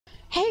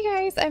Hey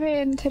guys,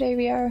 today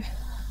we are,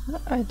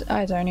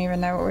 I don't even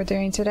know what we're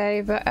doing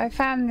today, but I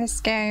found this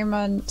game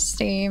on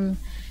Steam.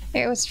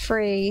 It was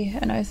free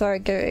and I thought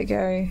I'd give it a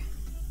go.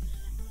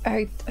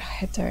 I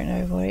don't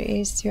know what it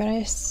is, to be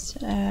honest.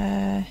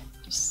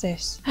 What's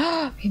this?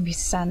 Oh, we can be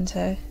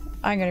Santa.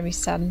 I'm gonna be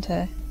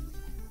Santa.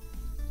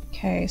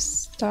 Okay,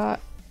 start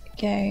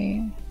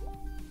game.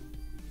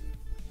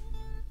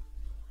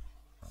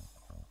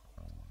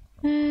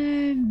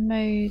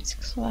 Mode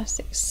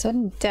classic,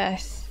 sudden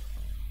death.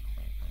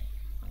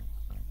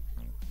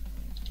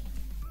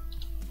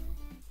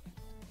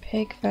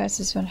 Pig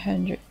versus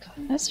 100.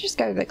 Let's just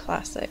go with the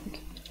classic.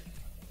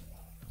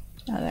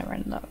 Oh, they were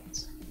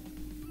unlocked.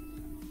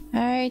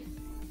 Alright.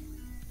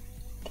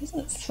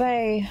 Doesn't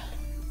say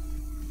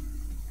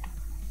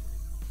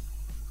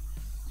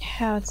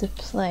how to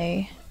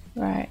play.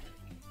 Right.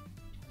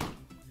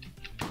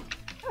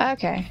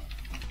 Okay.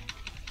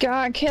 Go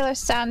on, Killer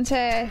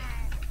Santa!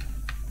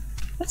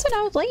 That's an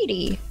old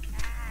lady!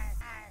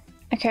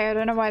 Okay, I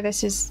don't know why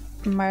this is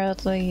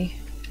mildly...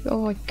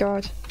 Oh my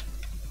god.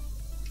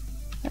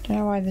 I don't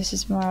know why this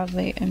is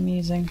mildly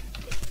amusing.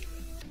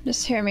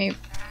 Just hear me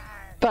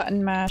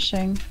button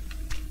mashing.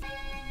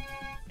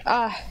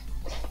 Ah!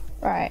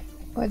 Right.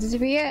 What did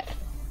we get?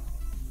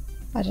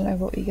 I don't know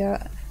what we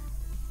got.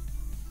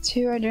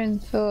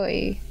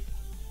 240.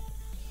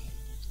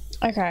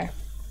 Okay.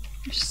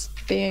 Just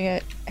being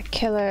a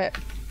killer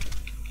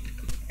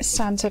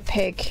Santa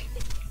pig.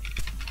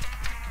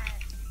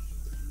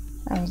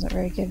 That wasn't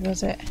very good,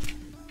 was it?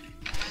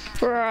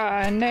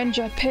 Bruh,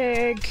 ninja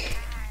pig!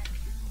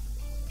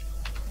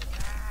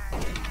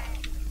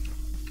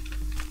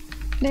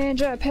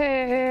 Ninja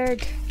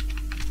pig!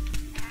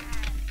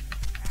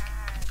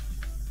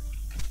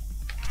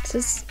 This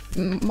is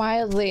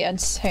mildly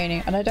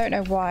entertaining, and I don't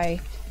know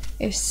why.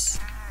 It's...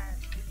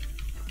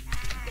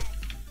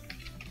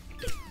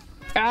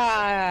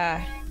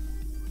 Ah!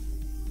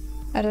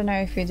 I don't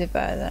know if we did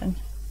better then.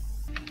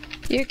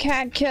 You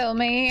can't kill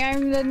me,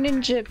 I'm the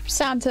ninja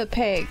Santa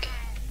pig.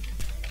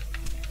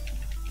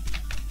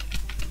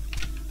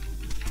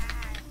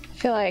 I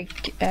feel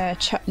like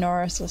Chuck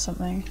Norris or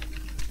something.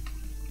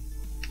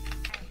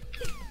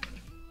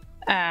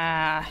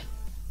 Ah.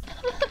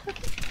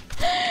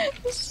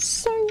 This is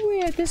so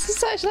weird. This is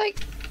such like...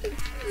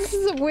 This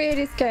is the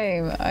weirdest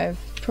game I've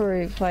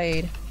probably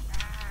played.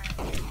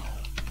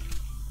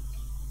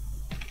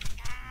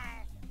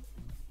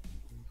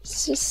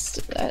 It's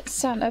just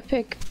Santa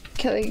pig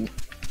killing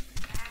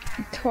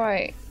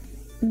quite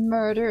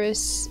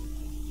murderous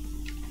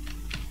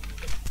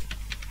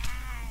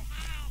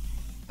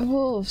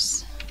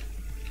wolves.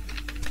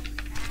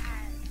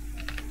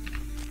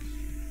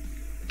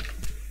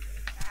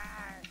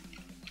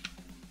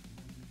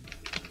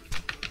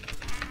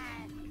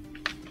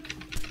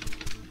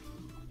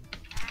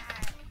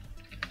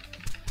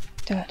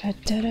 Da da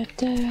da da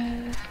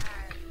da.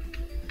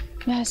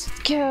 Let's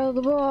kill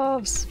the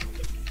wolves.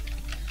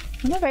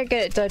 I'm not very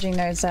good at dodging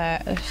those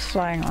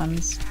flying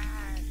ones.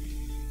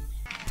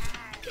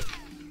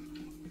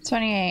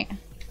 28.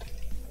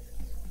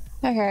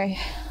 Okay.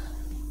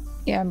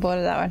 Yeah, I'm bored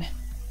of that one.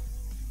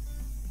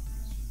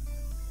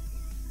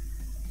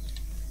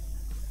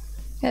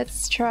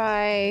 Let's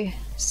try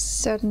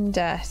sudden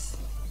death.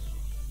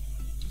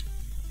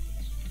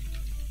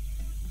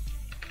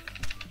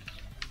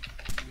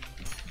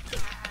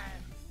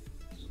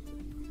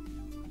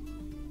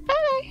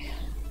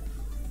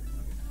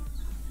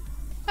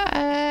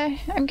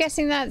 I'm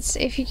guessing that's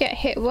if you get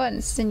hit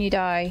once then you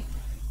die.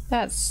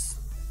 That's...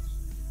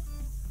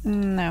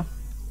 no.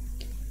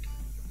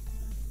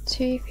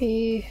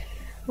 2p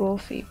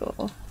wolf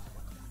people.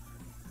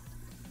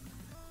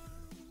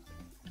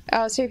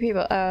 Oh, 2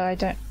 people. Oh, I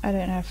don't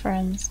have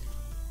friends.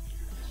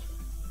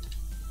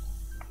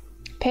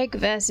 Pig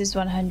versus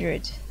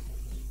 100.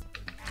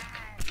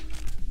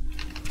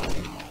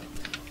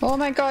 Oh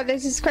my god,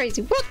 this is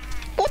crazy.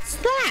 What's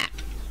that?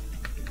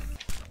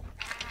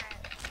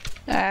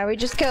 We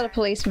just killed a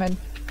policeman.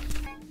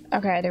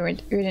 Okay, we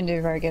didn't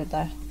do very good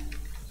there.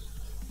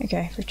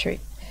 Okay, retreat.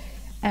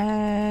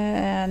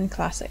 And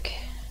classic.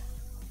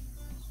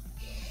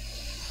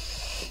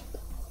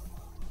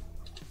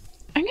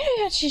 I'm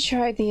gonna actually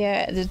try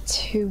the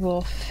 2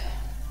 wolf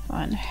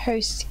one.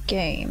 Host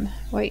game.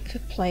 Wait for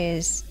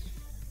players.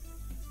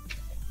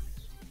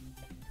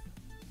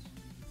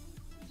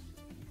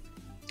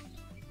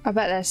 I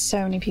bet there's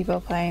so many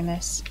people playing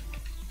this.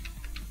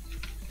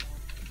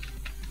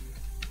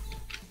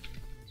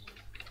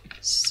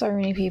 So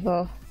many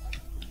people.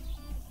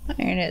 I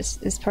mean,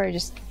 it's probably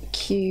just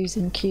queues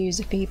and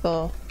queues of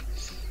people,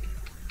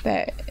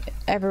 but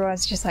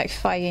everyone's just like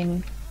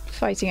fighting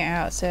it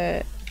out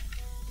to,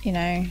 you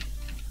know,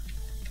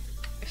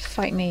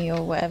 fight me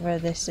or whatever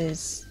this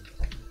is.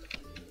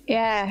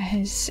 Yeah,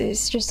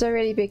 it's just a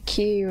really big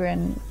queue,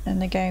 and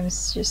the game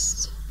is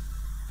just...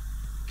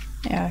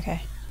 yeah,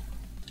 okay.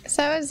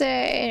 So that was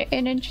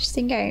an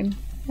interesting game,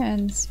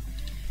 and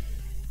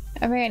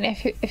I mean,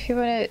 if you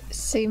want to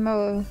see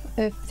more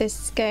of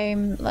this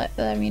game,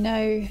 let me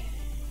know.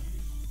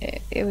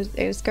 It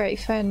was great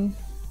fun.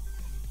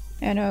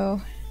 and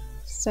all.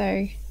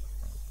 So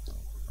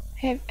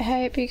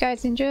hope you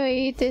guys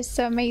enjoyed this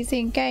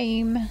amazing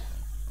game,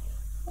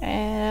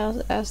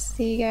 and I'll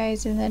see you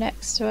guys in the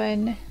next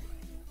one.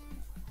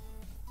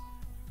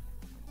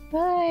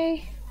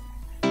 Bye.